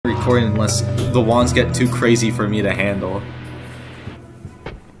recording unless the wands get too crazy for me to handle.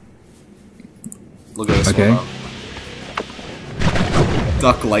 Look at this okay. one.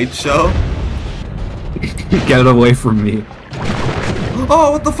 Duck light show? Get it away from me.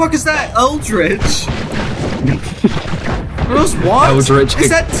 Oh, what the fuck is that? Eldritch? Are those wands? Eldritch is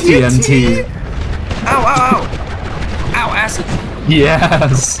that TNT? TNT. Ow, ow, ow. Ow, acid.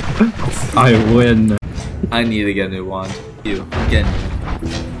 Yes! I win. I need to get a new wand. You, again.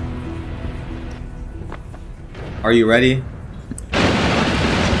 Are you ready?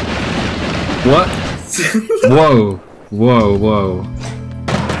 What? Whoa. Whoa, whoa.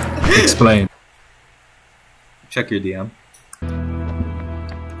 Explain. Check your DM.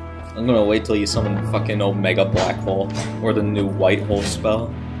 I'm gonna wait till you summon fucking Omega Black Hole, or the new White Hole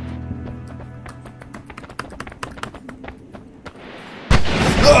spell.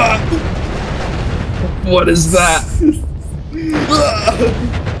 What is that?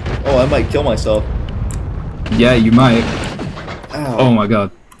 Oh, I might kill myself. Yeah, you might. Ow. Oh my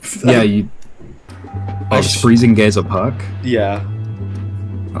god. Yeah, you... Oh, is freezing gaze a perk? Yeah.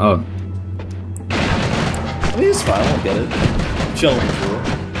 Oh. I mean, it's fine, I don't get it. Chilling through it.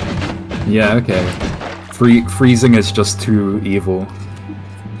 Yeah, okay. Freezing is just too evil.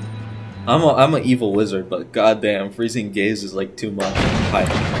 I'm an evil wizard, but goddamn, freezing gaze is like too much. Hi.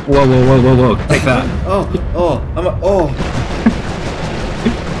 Whoa, whoa, whoa, whoa, whoa. Take that.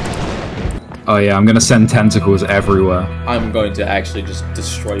 Oh yeah, I'm gonna send tentacles everywhere. I'm going to actually just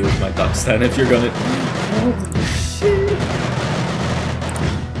destroy you with my ducks then if you're gonna... Holy shit.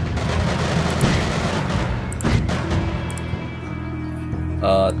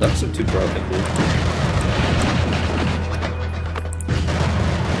 Ducks are too broken, dude.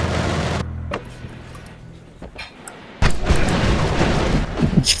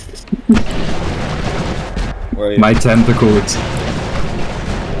 Where are you? My tentacles.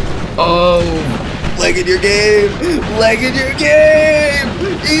 Oh! Leg in your game! Leg in your game!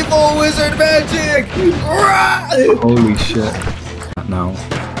 Evil wizard magic! Holy shit. No.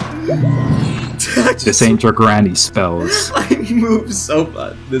 This ain't your granny spells. I move so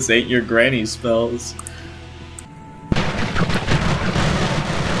fast. This ain't your granny spells.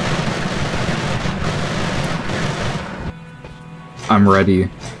 I'm ready.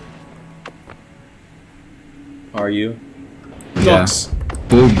 Are you? Yeah. Ducks.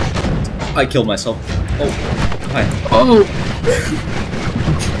 Boom. I killed myself. Oh. Hi. Oh!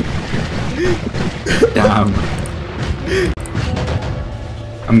 Damn.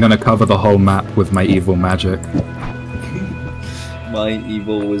 I'm gonna cover the whole map with my evil magic. My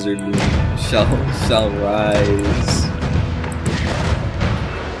evil wizard moon shall rise.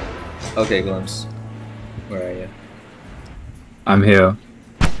 Okay, Glimpesd. Where are you? I'm here.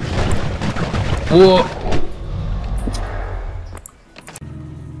 Whoa!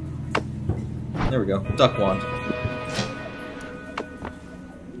 There we go. Duck wand.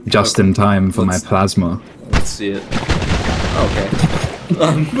 Just in time for my plasma. Let's see it. Okay.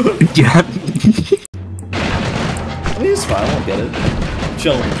 Yeah. I mean, it's fine. I don't get it.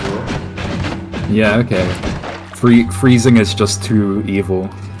 Chilling through it. Yeah, okay. Freezing is just too evil.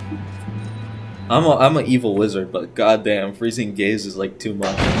 I'm an evil wizard, but goddamn, freezing gaze is like too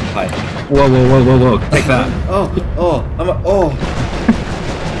much. Hi. Whoa, whoa, whoa, whoa, whoa. Take that. Oh.